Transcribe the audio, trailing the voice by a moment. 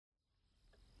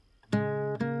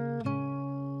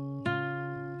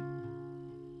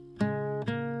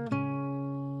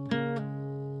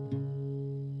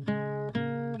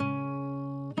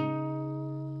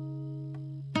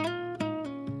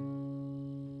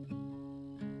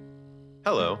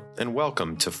Hello, and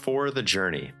welcome to For the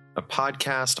Journey, a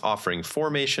podcast offering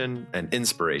formation and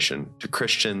inspiration to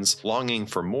Christians longing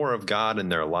for more of God in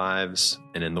their lives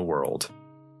and in the world.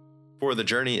 For the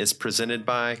Journey is presented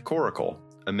by Coracle,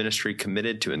 a ministry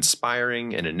committed to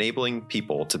inspiring and enabling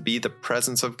people to be the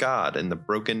presence of God in the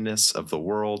brokenness of the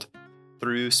world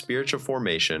through spiritual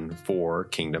formation for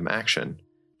kingdom action.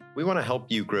 We want to help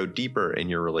you grow deeper in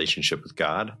your relationship with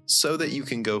God so that you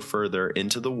can go further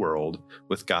into the world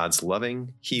with God's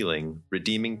loving, healing,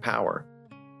 redeeming power.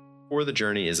 For the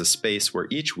Journey is a space where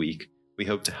each week we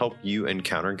hope to help you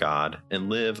encounter God and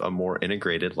live a more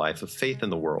integrated life of faith in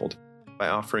the world by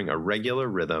offering a regular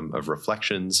rhythm of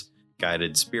reflections,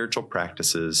 guided spiritual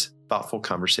practices, thoughtful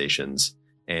conversations,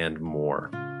 and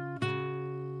more.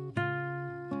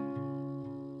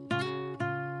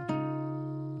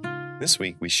 This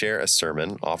week, we share a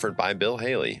sermon offered by Bill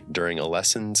Haley during a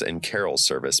Lessons and Carols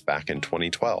service back in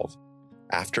 2012.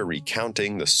 After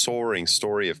recounting the soaring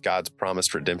story of God's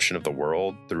promised redemption of the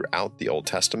world throughout the Old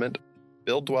Testament,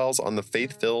 Bill dwells on the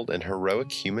faith-filled and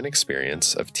heroic human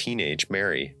experience of teenage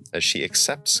Mary as she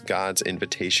accepts God's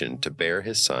invitation to bear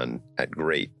his son at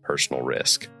great personal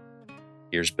risk.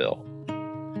 Here's Bill.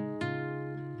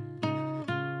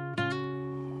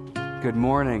 Good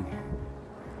morning.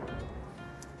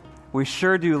 We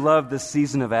sure do love this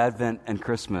season of Advent and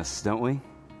Christmas, don't we?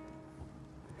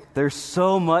 There's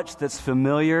so much that's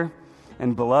familiar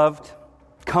and beloved,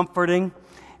 comforting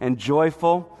and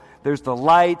joyful. There's the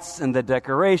lights and the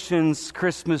decorations,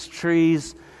 Christmas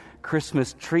trees,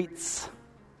 Christmas treats,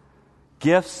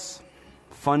 gifts,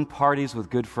 fun parties with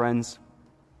good friends,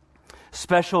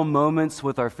 special moments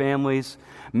with our families,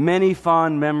 many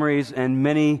fond memories, and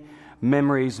many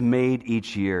memories made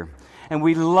each year. And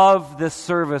we love this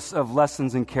service of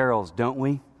Lessons and Carols, don't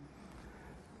we?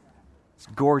 It's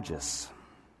gorgeous.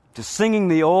 Just singing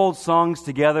the old songs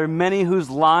together, many whose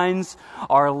lines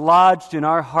are lodged in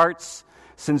our hearts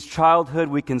since childhood.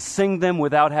 We can sing them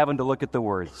without having to look at the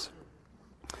words.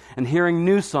 And hearing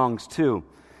new songs, too.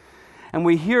 And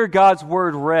we hear God's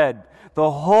Word read,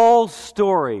 the whole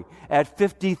story at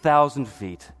 50,000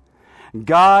 feet.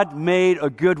 God made a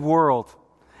good world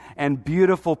and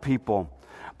beautiful people.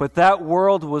 But that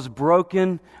world was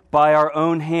broken by our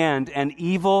own hand, and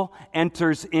evil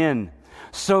enters in.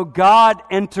 So God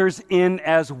enters in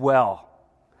as well,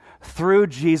 through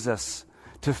Jesus,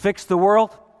 to fix the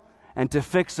world and to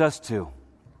fix us too.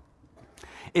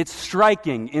 It's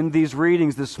striking in these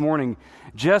readings this morning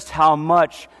just how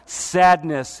much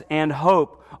sadness and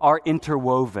hope are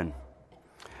interwoven.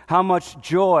 How much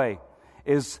joy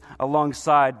is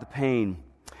alongside the pain.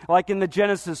 Like in the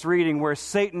Genesis reading where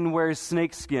Satan wears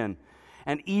snakeskin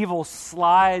and evil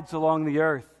slides along the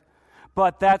earth.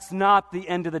 But that's not the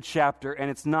end of the chapter,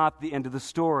 and it's not the end of the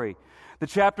story. The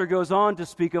chapter goes on to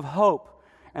speak of hope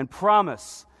and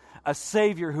promise, a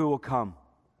Savior who will come.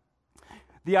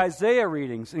 The Isaiah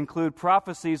readings include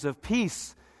prophecies of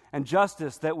peace and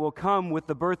justice that will come with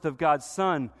the birth of God's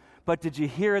Son. But did you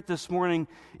hear it this morning?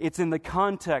 It's in the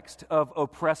context of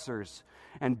oppressors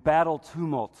and battle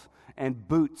tumult and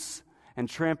boots and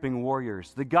tramping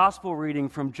warriors. The gospel reading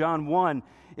from John 1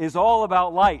 is all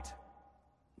about light,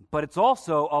 but it's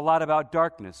also a lot about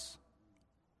darkness.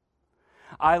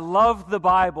 I love the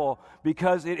Bible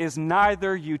because it is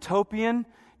neither utopian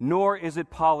nor is it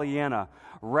Pollyanna.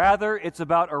 Rather, it's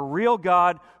about a real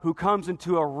God who comes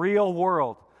into a real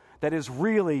world that is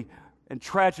really and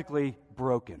tragically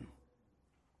broken.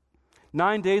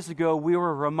 9 days ago, we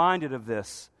were reminded of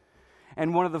this.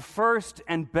 And one of the first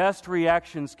and best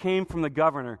reactions came from the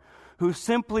governor, who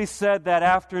simply said that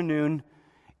afternoon,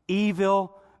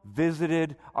 "Evil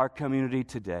visited our community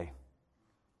today."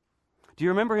 Do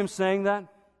you remember him saying that?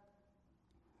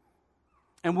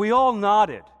 And we all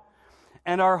nodded,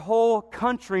 and our whole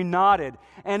country nodded.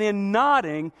 And in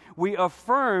nodding, we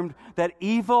affirmed that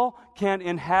evil can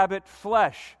inhabit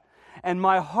flesh. And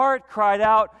my heart cried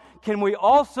out, can we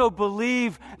also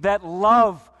believe that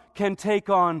love can take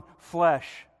on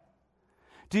flesh?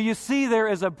 Do you see there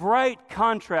is a bright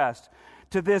contrast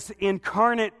to this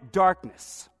incarnate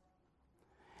darkness?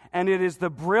 And it is the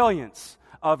brilliance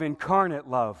of incarnate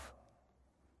love.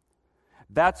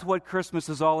 That's what Christmas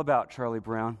is all about, Charlie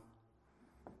Brown.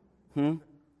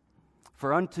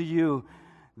 For unto you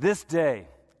this day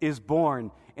is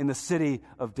born in the city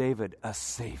of David a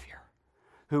Savior,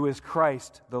 who is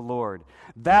Christ the Lord.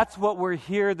 That's what we're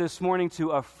here this morning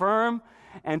to affirm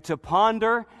and to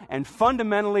ponder and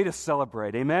fundamentally to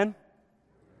celebrate. Amen?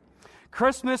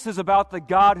 Christmas is about the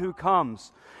God who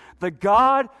comes, the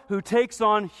God who takes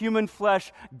on human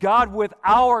flesh, God with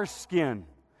our skin,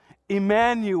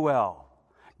 Emmanuel,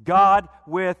 God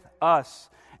with us.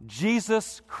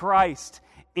 Jesus Christ,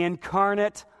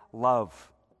 incarnate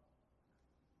love.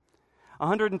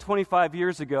 125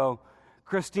 years ago,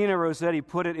 Christina Rossetti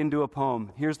put it into a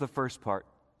poem. Here's the first part.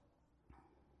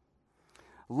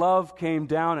 Love came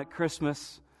down at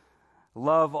Christmas,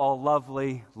 love all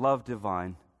lovely, love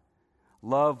divine.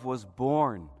 Love was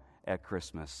born at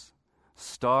Christmas.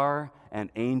 Star and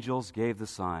angels gave the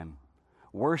sign.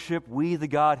 Worship we the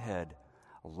Godhead,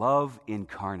 love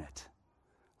incarnate,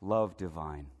 love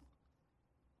divine.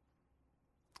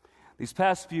 These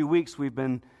past few weeks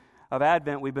of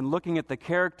Advent, we've been looking at the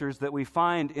characters that we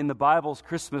find in the Bible's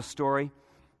Christmas story,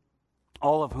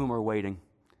 all of whom are waiting.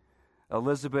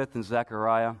 Elizabeth and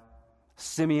Zechariah,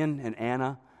 Simeon and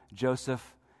Anna,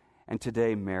 Joseph, and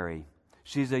today Mary.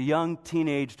 She's a young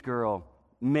teenaged girl,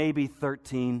 maybe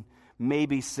 13,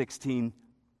 maybe 16,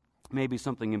 maybe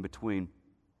something in between.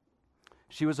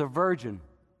 She was a virgin,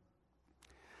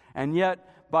 and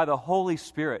yet by the Holy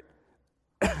Spirit,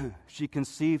 she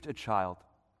conceived a child,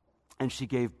 and she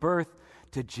gave birth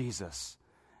to Jesus.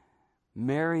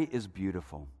 Mary is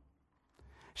beautiful.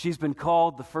 She's been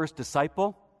called the first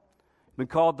disciple, been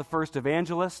called the first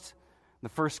evangelist, the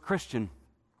first Christian.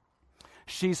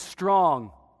 She's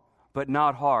strong, but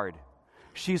not hard.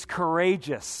 She's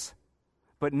courageous,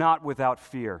 but not without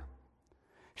fear.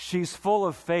 She's full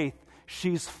of faith.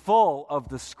 She's full of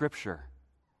the Scripture.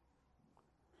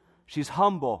 She's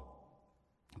humble,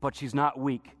 but she's not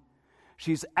weak.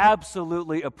 She's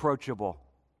absolutely approachable,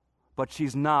 but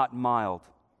she's not mild.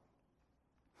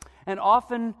 And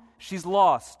often she's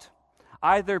lost,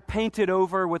 either painted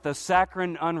over with a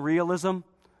saccharine unrealism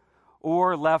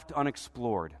or left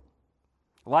unexplored.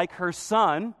 Like her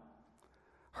son,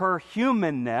 her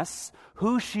humanness,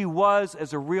 who she was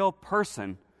as a real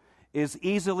person, is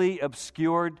easily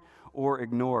obscured or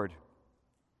ignored.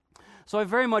 So I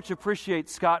very much appreciate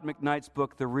Scot McKnight's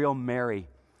book, The Real Mary.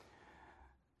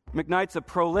 McKnight's a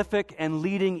prolific and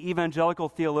leading evangelical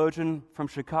theologian from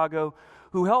Chicago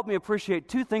who helped me appreciate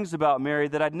two things about Mary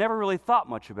that I'd never really thought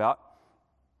much about.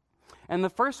 And the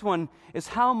first one is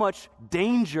how much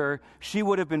danger she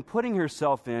would have been putting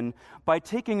herself in by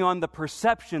taking on the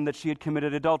perception that she had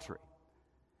committed adultery.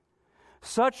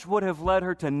 Such would have led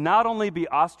her to not only be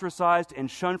ostracized and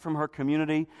shunned from her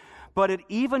community, but it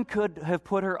even could have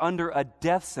put her under a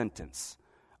death sentence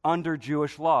under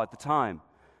Jewish law at the time.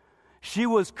 She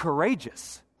was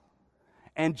courageous.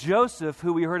 And Joseph,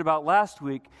 who we heard about last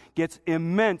week, gets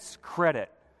immense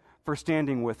credit for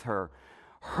standing with her.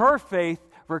 Her faith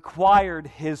required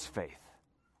his faith.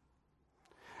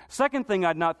 Second thing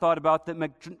I'd not thought about that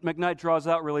McKnight draws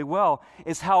out really well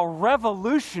is how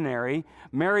revolutionary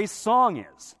Mary's song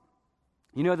is.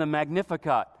 You know, the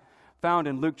Magnificat found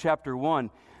in Luke chapter 1,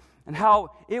 and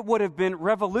how it would have been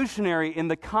revolutionary in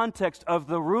the context of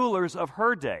the rulers of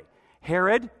her day,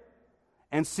 Herod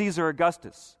and Caesar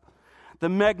Augustus. The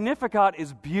Magnificat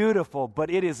is beautiful, but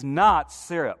it is not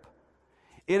syrup.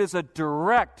 It is a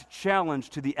direct challenge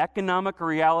to the economic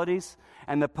realities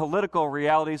and the political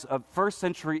realities of first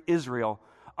century Israel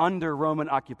under Roman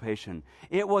occupation.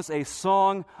 It was a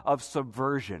song of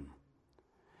subversion.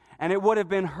 And it would have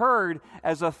been heard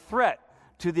as a threat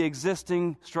to the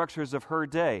existing structures of her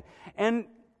day, and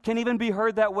can even be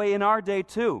heard that way in our day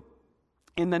too.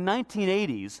 In the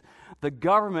 1980s, the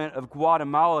government of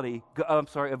Guatemala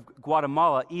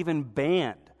even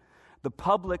banned the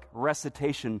public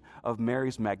recitation of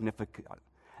Mary's Magnificat.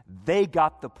 They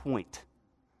got the point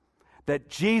that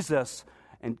Jesus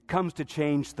comes to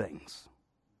change things,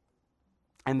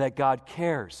 and that God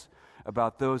cares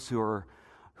about those who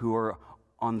are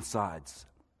on the sides.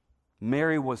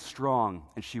 Mary was strong,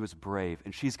 and she was brave,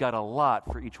 and she's got a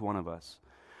lot for each one of us.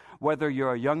 Whether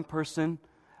you're a young person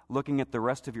looking at the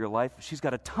rest of your life, she's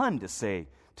got a ton to say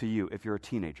to you if you're a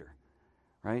teenager,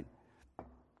 right?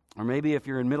 Or maybe if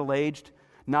you're in middle-aged,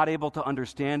 not able to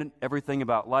understand everything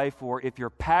about life, or if you're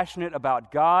passionate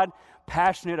about God,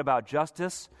 passionate about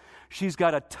justice, she's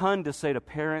got a ton to say to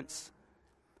parents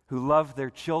who love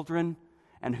their children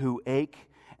and who ache.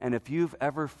 And if you've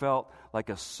ever felt like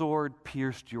a sword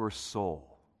pierced your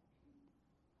soul,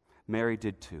 Mary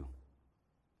did too.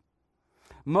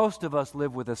 Most of us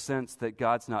live with a sense that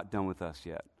God's not done with us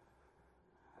yet,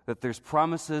 that there's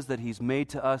promises that He's made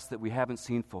to us that we haven't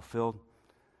seen fulfilled,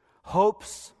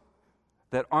 hopes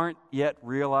that aren't yet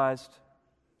realized.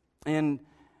 And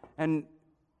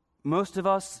most of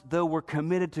us, though we're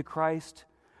committed to Christ,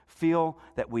 feel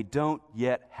that we don't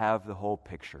yet have the whole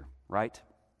picture, right?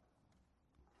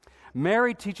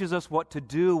 Mary teaches us what to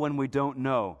do when we don't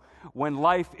know, when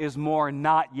life is more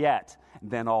not yet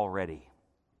than already.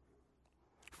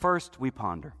 First, we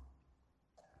ponder.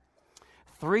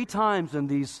 3 times in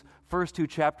these first two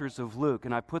chapters of Luke,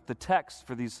 and I put the text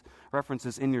for these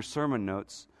references in your sermon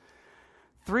notes.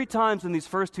 3 times in these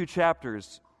first 2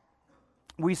 chapters,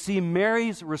 we see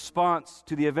Mary's response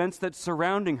to the events that's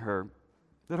surrounding her,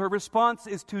 that her response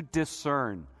is to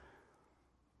discern,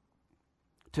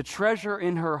 to treasure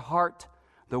in her heart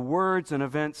the words and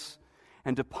events,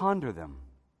 and to ponder them.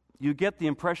 You get the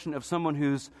impression of someone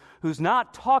who's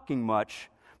not talking much,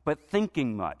 but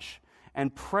thinking much,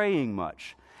 and praying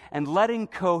much, and letting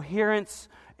coherence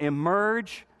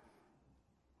emerge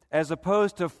as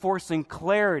opposed to forcing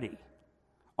clarity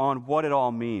on what it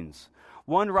all means.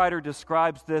 One writer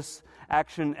describes this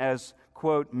action as,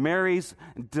 quote, Mary's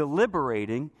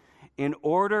deliberating in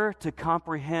order to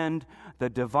comprehend the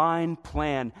divine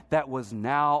plan that was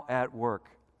now at work.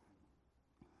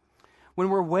 When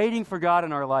we're waiting for God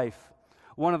in our life,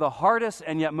 one of the hardest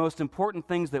and yet most important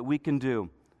things that we can do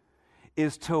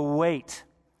is to wait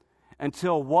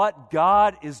until what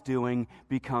God is doing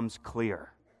becomes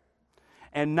clear,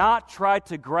 and not try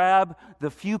to grab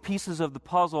the few pieces of the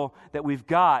puzzle that we've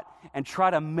got and try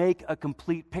to make a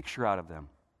complete picture out of them.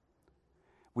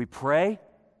 We pray,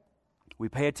 we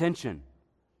pay attention,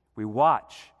 we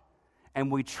watch,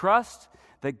 and we trust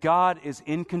that God is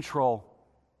in control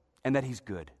and that He's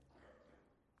good.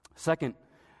 Second,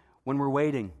 when we're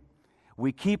waiting,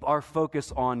 we keep our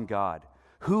focus on God,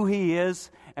 who He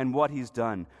is and what He's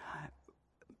done.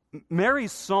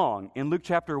 Mary's song in Luke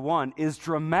chapter 1 is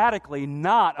dramatically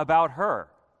not about her.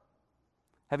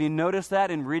 Have you noticed that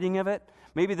in reading of it?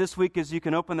 Maybe this week as you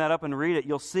can open that up and read it,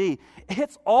 you'll see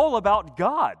it's all about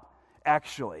God,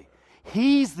 actually.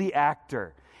 He's the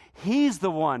actor. He's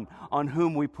the one on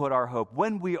whom we put our hope.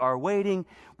 When we are waiting,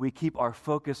 we keep our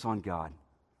focus on God.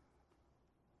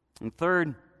 And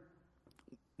third,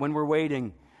 when we're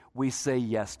waiting, we say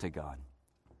yes to God.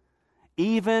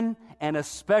 Even and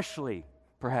especially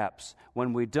perhaps,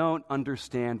 when we don't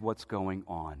understand what's going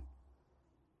on.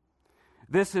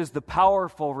 This is the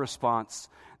powerful response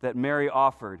that Mary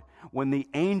offered when the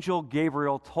angel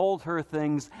Gabriel told her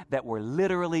things that were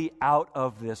literally out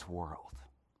of this world.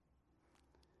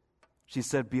 She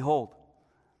said, "Behold,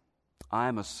 I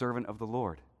am a servant of the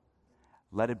Lord.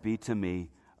 Let it be to me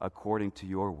according to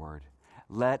your word.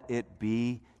 Let it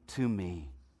be to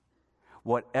me.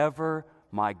 Whatever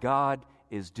my God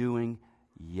is doing,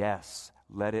 yes,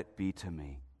 let it be to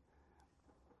me."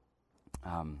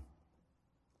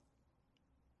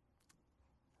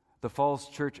 The Falls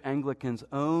Church Anglicans'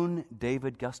 own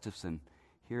David Gustafson,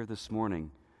 here this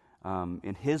morning,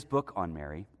 in his book on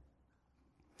Mary,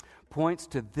 points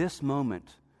to this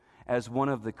moment as one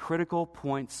of the critical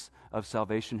points of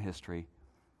salvation history.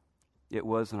 It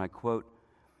was, and I quote,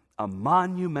 "a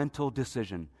monumental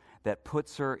decision that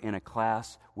puts her in a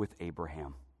class with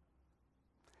Abraham."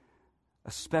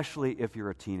 Especially if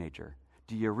you're a teenager.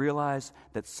 Do you realize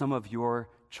that some of your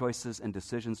choices and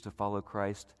decisions to follow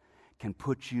Christ can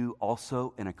put you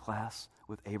also in a class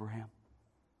with Abraham?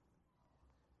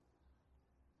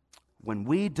 When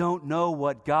we don't know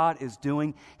what God is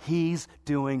doing, He's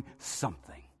doing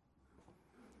something.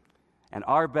 And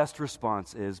our best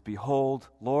response is, "Behold,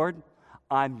 Lord,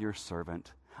 I'm your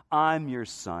servant. I'm your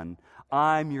son.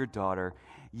 I'm your daughter.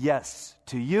 Yes,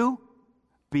 to you,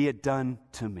 be it done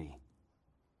to me."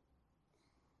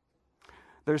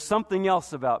 There's something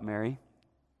else about Mary.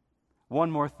 One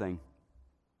more thing.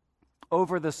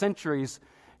 Over the centuries,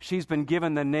 she's been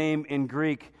given the name in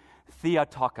Greek,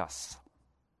 Theotokos.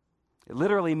 It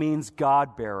literally means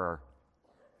God-bearer.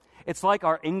 It's like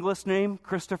our English name,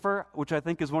 Christopher, which I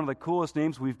think is one of the coolest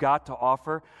names we've got to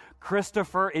offer.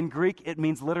 Christopher in Greek, it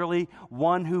means literally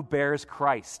one who bears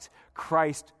Christ,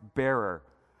 Christ-bearer.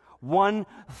 One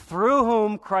through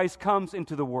whom Christ comes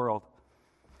into the world.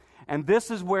 And this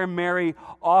is where Mary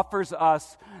offers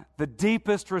us the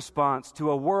deepest response to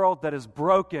a world that is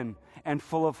broken and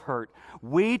full of hurt.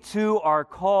 We too are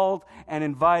called and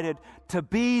invited to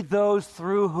be those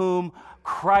through whom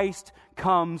Christ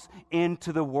comes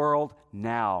into the world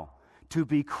now, to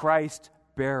be Christ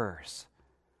bearers.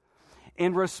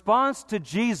 In response to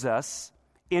Jesus'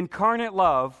 incarnate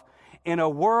love, in a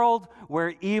world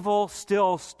where evil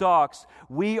still stalks,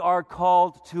 we are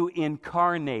called to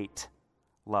incarnate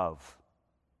love.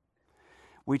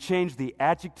 We change the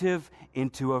adjective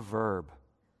into a verb.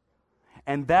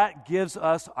 And that gives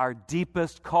us our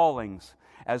deepest callings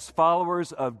as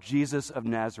followers of Jesus of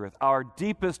Nazareth, our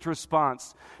deepest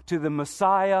response to the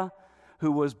Messiah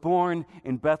who was born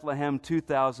in Bethlehem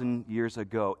 2,000 years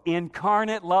ago.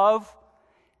 Incarnate love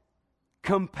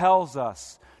compels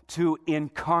us to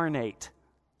incarnate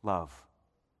love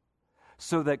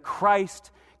so that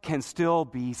Christ can still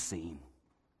be seen,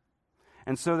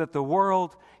 and so that the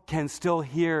world can still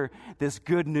hear this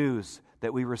good news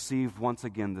that we received once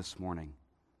again this morning.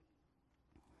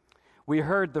 We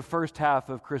heard the first half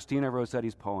of Christina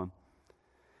Rossetti's poem.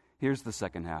 Here's the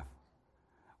second half,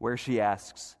 where she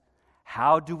asks,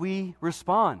 how do we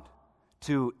respond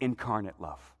to incarnate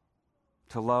love,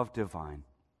 to love divine?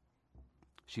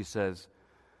 She says,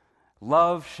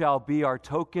 love shall be our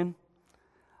token,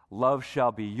 love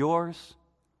shall be yours,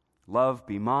 love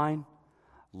be mine,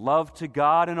 love to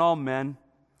God and all men,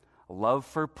 love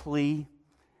for plea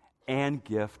and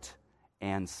gift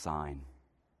and sign.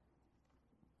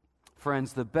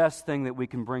 Friends, the best thing that we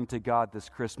can bring to God this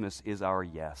Christmas is our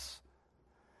yes.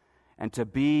 And to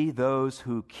be those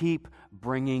who keep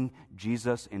bringing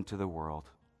Jesus into the world.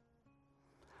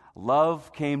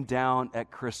 Love came down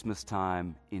at Christmas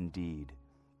time indeed,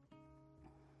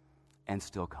 and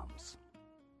still comes.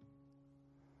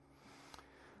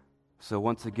 So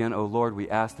once again, O Lord, we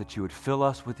ask that you would fill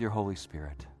us with your Holy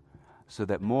Spirit so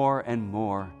that more and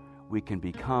more we can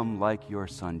become like your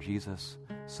Son Jesus,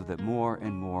 so that more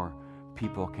and more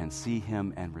people can see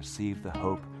him and receive the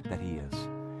hope that he is.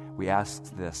 We ask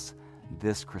this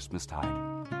Christmas tide.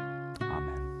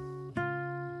 Amen.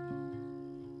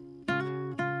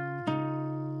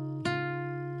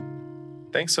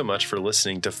 Thanks so much for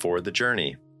listening to For the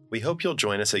Journey. We hope you'll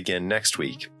join us again next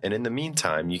week, and in the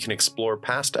meantime, you can explore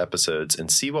past episodes and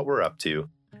see what we're up to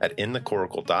at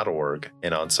inthecoracle.org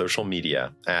and on social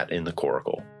media at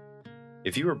inthecoracle.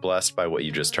 If you were blessed by what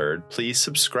you just heard, please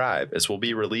subscribe, as we'll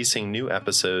be releasing new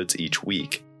episodes each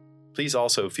week. Please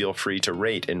also feel free to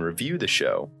rate and review the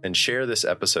show and share this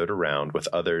episode around with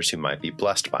others who might be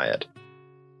blessed by it.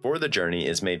 For the Journey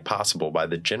is made possible by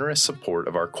the generous support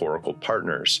of our Coracle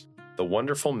partners, the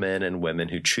wonderful men and women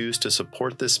who choose to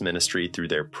support this ministry through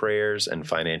their prayers and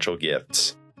financial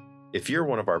gifts. If you're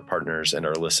one of our partners and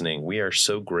are listening, we are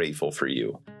so grateful for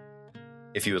you.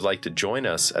 If you would like to join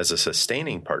us as a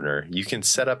sustaining partner, you can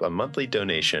set up a monthly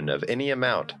donation of any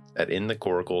amount at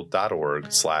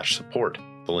inthecoracle.org/support.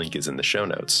 The link is in the show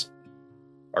notes.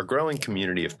 Our growing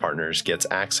community of partners gets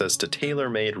access to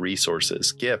tailor-made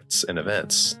resources, gifts, and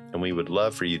events, and we would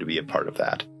love for you to be a part of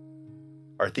that.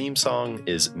 Our theme song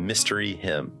is Mystery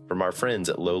Hymn from our friends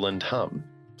at Lowland Hum.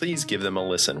 Please give them a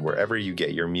listen wherever you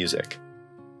get your music.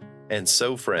 And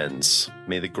so, friends,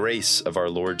 may the grace of our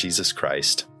Lord Jesus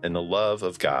Christ and the love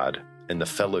of God and the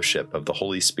fellowship of the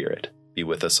Holy Spirit be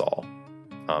with us all.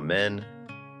 Amen,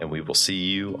 and we will see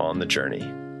you on the journey.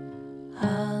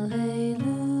 Hallelujah,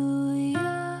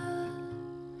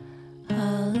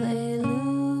 hallelujah.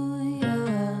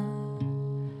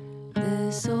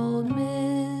 This old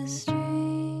mystery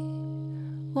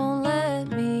won't let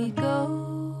me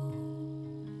go.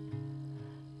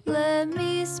 Let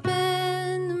me spend